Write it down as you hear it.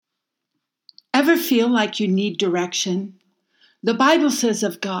Ever feel like you need direction? The Bible says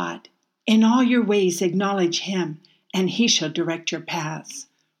of God, "In all your ways acknowledge Him, and He shall direct your paths."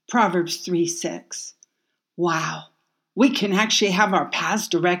 Proverbs 3:6. Wow, we can actually have our paths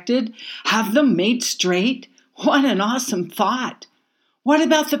directed, have them made straight. What an awesome thought. What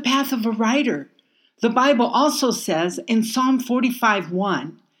about the path of a writer? The Bible also says in Psalm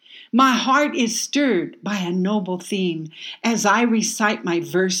 45:1, "My heart is stirred by a noble theme. As I recite my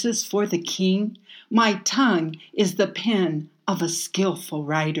verses for the King, my tongue is the pen of a skillful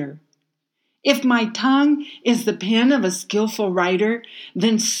writer." If my tongue is the pen of a skillful writer,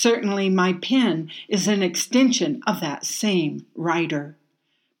 then certainly my pen is an extension of that same writer.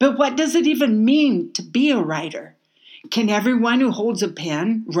 But what does it even mean to be a writer? Can everyone who holds a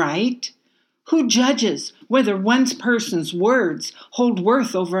pen write? Who judges whether one person's words hold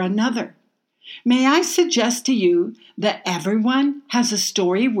worth over another? May I suggest to you that everyone has a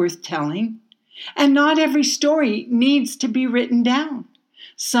story worth telling, and not every story needs to be written down.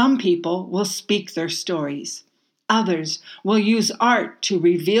 Some people will speak their stories. Others will use art to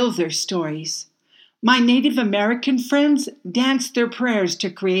reveal their stories. My Native American friends dance their prayers to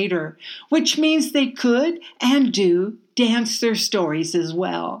Creator, which means they could and do dance their stories as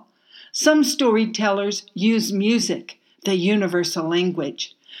well. Some storytellers use music, the universal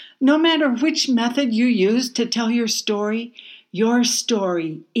language. No matter which method you use to tell your story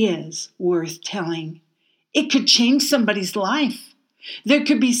is worth telling. It could change somebody's life. There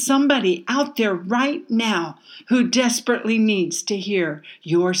could be somebody out there right now who desperately needs to hear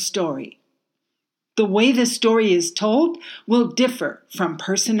your story. The way the story is told will differ from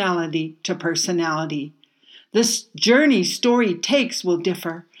personality to personality. The journey story takes will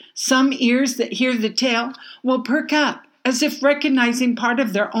differ. Some ears that hear the tale will perk up as if recognizing part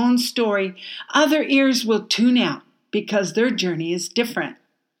of their own story. Other ears will tune out because their journey is different.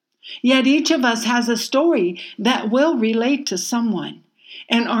 Yet each of us has a story that will relate to someone,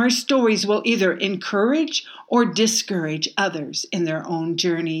 and our stories will either encourage or discourage others in their own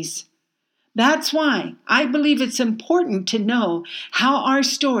journeys. That's why I believe it's important to know how our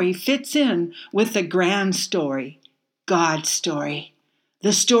story fits in with the grand story, God's story,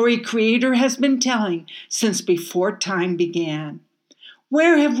 the story Creator has been telling since before time began.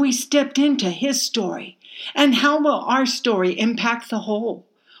 Where have we stepped into His story, and how will our story impact the whole?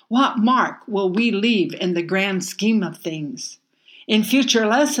 What mark will we leave in the grand scheme of things? In future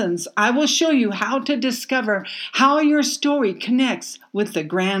lessons, I will show you how to discover how your story connects with the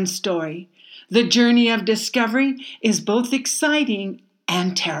grand story. The journey of discovery is both exciting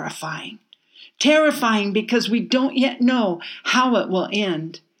and terrifying. Terrifying because we don't yet know how it will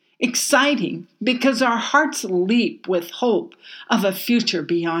end. Exciting because our hearts leap with hope of a future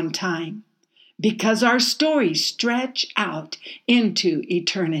beyond time. Because our stories stretch out into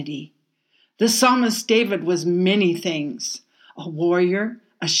eternity. The psalmist David was many things: a warrior,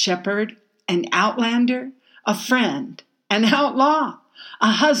 a shepherd, an outlander, a friend, an outlaw,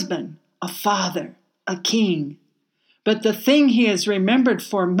 a husband, a father, a king. But the thing he is remembered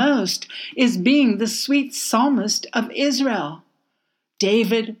for most is being the sweet psalmist of Israel.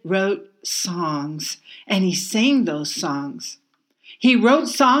 David wrote songs, and he sang those songs. He wrote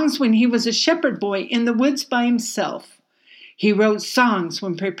songs when he was a shepherd boy in the woods by himself. He wrote songs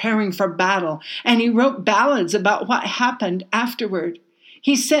when preparing for battle, and he wrote ballads about what happened afterward.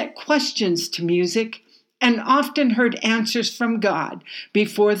 He set questions to music and often heard answers from God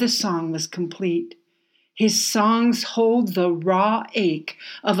before the song was complete. His songs hold the raw ache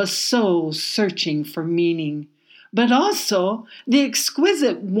of a soul searching for meaning, but also the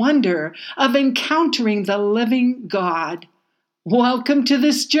exquisite wonder of encountering the living God. Welcome to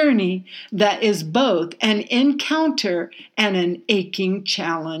this journey that is both an encounter and an aching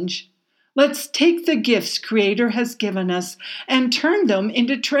challenge. Let's take the gifts Creator has given us and turn them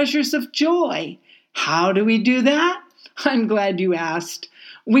into treasures of joy. How do we do that? I'm glad you asked.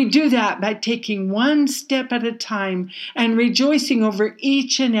 We do that by taking one step at a time and rejoicing over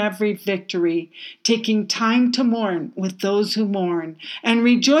each and every victory, taking time to mourn with those who mourn, and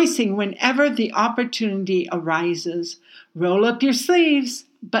rejoicing whenever the opportunity arises. Roll up your sleeves,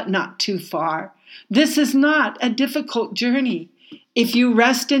 but not too far. This is not a difficult journey. If you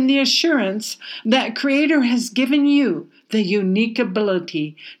rest in the assurance that Creator has given you the unique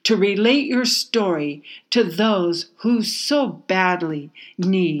ability to relate your story to those who so badly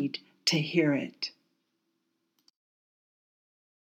need to hear it.